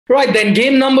Right, then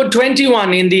game number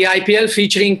 21 in the IPL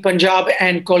featuring Punjab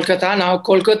and Kolkata. Now,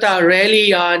 Kolkata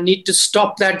really need to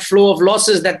stop that flow of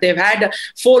losses that they've had,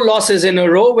 4 losses in a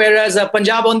row, whereas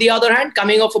Punjab, on the other hand,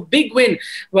 coming off a big win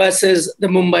versus the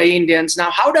Mumbai Indians.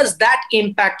 Now, how does that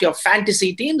impact your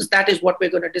fantasy teams? That is what we're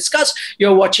going to discuss.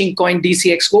 You're watching Coin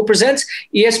DCX Go presents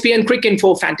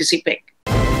ESPNcricinfo Fantasy Pick.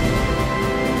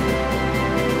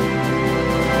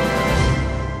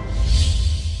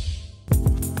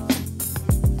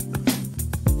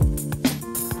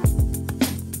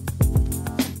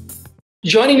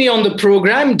 Joining me on the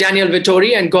program, Daniel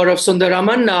Vettori and Gaurav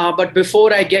Sundaraman. But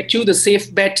before I get you the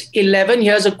safe bet 11,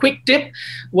 here's a quick tip.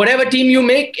 Whatever team you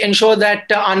make, ensure that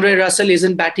Andre Russell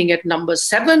isn't batting at number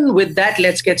 7. With that,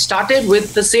 let's get started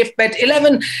with the safe bet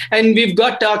 11. And we've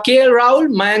got KL Rahul,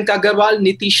 Mayank Agarwal,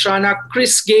 Nitish Rana,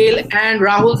 Chris Gill, and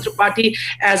Rahul Tripathi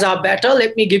as our batter.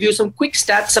 Let me give you some quick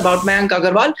stats about Mayank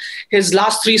Agarwal. His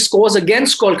last 3 scores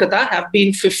against Kolkata have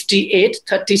been 58,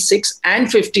 36,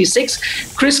 and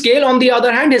 56. Chris Gill, on the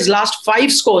other hand, his last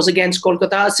 5 scores against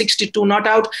Kolkata, 62 not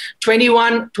out,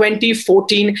 21, 20,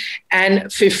 14,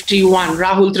 and 51.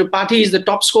 Rahul Tripathi is the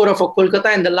top scorer for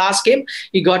Kolkata in the last game.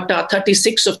 He got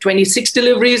 36 of 26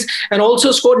 deliveries and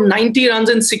also scored 90 runs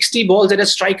in 60 balls at a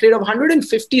strike rate of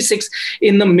 156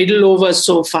 in the middle overs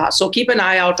so far. So keep an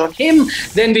eye out on him.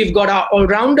 Then we've got our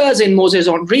all-rounders in Moses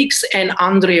Henriques and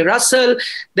Andre Russell.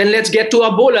 Then let's get to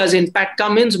our bowlers in Pat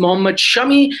Cummins, Mohammad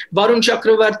Shami, Varun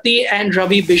Chakravarti, and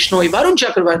Ravi Bishnoi. Varun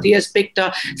Chakravarti has picked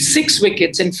 6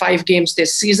 wickets in 5 games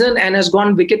this season and has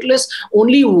gone wicketless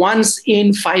only once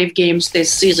in 5 games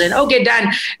this season. Okay,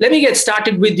 Dan, let me get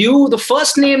started with you. The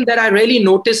first name that I really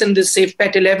notice in this safe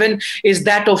bet 11 is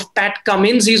that of Pat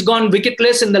Cummins. He's gone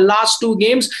wicketless in the last 2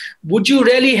 games. Would you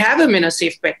really have him in a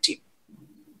safe bet team?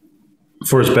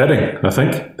 For his batting, I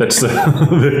think. That's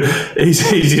the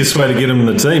easiest way to get him in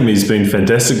the team. He's been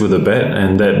fantastic with the bat,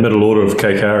 and that middle order of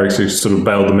KKR actually sort of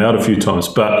bailed them out a few times.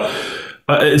 But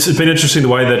it's been interesting the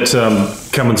way that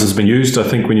Cummins has been used. I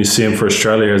think when you see him for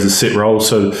Australia as a set role,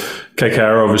 so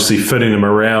KKR obviously fitting him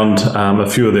around a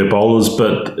few of their bowlers,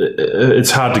 but it's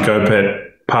hard to go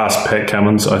past Pat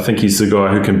Cummins. I think he's the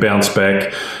guy who can bounce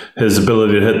back. His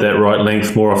ability to hit that right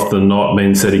length more often than not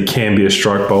means that he can be a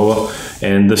strike bowler,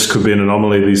 and this could be an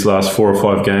anomaly these last 4 or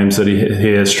 5 games that he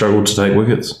has struggled to take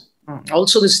wickets.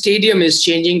 Also, the stadium is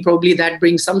changing. Probably that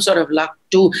brings some sort of luck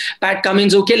to Pat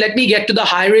Cummins. Okay, let me get to the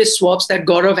high-risk swaps that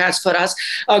Gaurav has for us.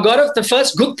 Gaurav, the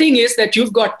first good thing is that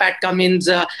you've got Pat Cummins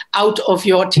out of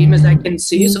your team, as I can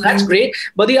see. So that's great.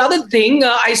 But the other thing,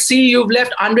 I see you've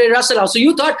left Andre Russell out. So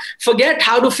you thought, forget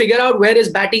how to figure out where his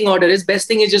batting order is. Best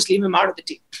thing is just leave him out of the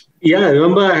team. Yeah,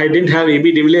 remember I didn't have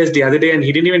AB de Villiers the other day and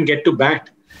he didn't even get to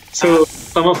bat. So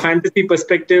from a fantasy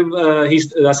perspective,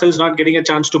 Russell's not getting a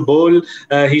chance to bowl.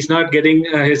 He's not getting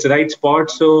his right spot.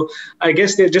 So I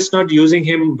guess they're just not using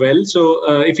him well.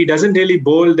 So if he doesn't really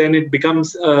bowl, then it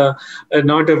becomes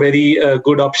not a very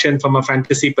good option from a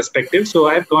fantasy perspective. So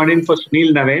I've gone in for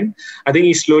Sunil Narine. I think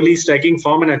he's slowly striking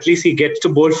form, and at least he gets to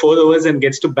bowl 4 overs and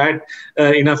gets to bat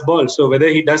enough balls. So whether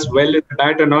he does well with the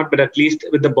bat or not, but at least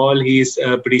with the ball, he's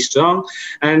pretty strong.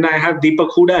 And I have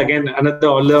Deepak Hooda, again, another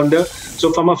all-rounder.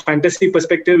 So from a fantasy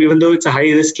perspective, even though it's a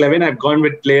high risk 11, I've gone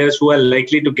with players who are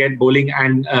likely to get bowling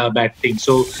and batting.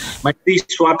 So my 3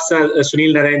 swaps are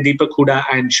Sunil Narine, Deepak Hooda,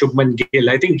 and Shubman Gill.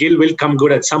 I think Gill will come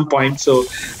good at some point, so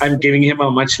I'm giving him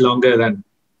a much longer run.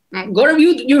 Gaurav,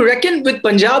 you reckon with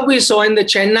Punjab, we saw in the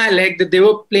Chennai leg that they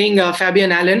were playing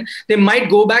Fabian Allen. They might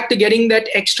go back to getting that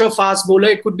extra fast bowler.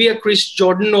 It could be a Chris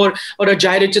Jordan or a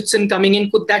Jai Richardson coming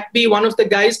in. Could that be one of the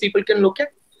guys people can look at?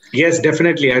 Yes,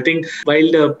 definitely. I think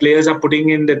while the players are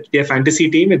putting in their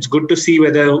fantasy team, it's good to see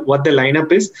what the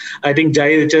lineup is. I think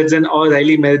Jai Richardson or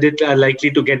Riley Meredith are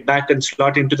likely to get back and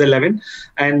slot into the 11,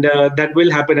 and that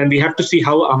will happen. And we have to see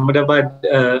how Ahmedabad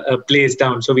plays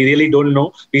down. So we really don't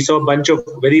know. We saw a bunch of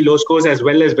very low scores as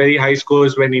well as very high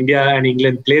scores when India and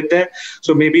England played there.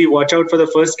 So maybe watch out for the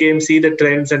first game, see the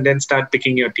trends, and then start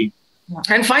picking your team.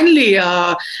 And finally,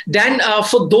 Dan,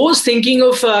 for those thinking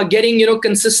of getting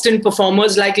consistent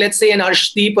performers like, let's say, an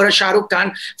Arshdeep or a Shah Rukh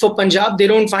Khan for Punjab, they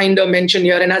don't find a mention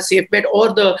here in our safe bet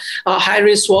or the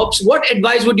high-risk swaps. What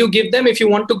advice would you give them if you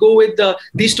want to go with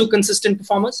these 2 consistent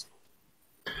performers?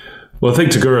 Well, I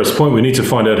think to Guru's point, we need to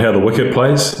find out how the wicket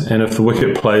plays. And if the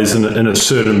wicket plays in a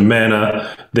certain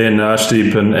manner, then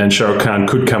Arshdeep and Shah Rukh Khan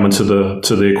could come into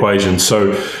the equation.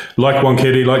 So like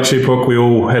Wankhede, like Chepauk, we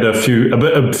all had a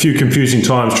few confusing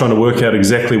times trying to work out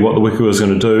exactly what the wicket was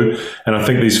going to do. And I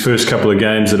think these first couple of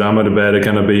games at Ahmedabad are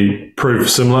going to prove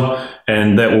similar.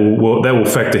 And that will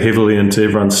factor heavily into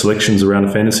everyone's selections around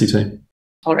a fantasy team.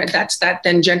 All right, that's that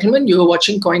then, gentlemen. You are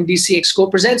watching CoinDC Exco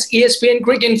presents ESPN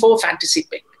Cricinfo Fantasy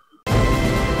Pick.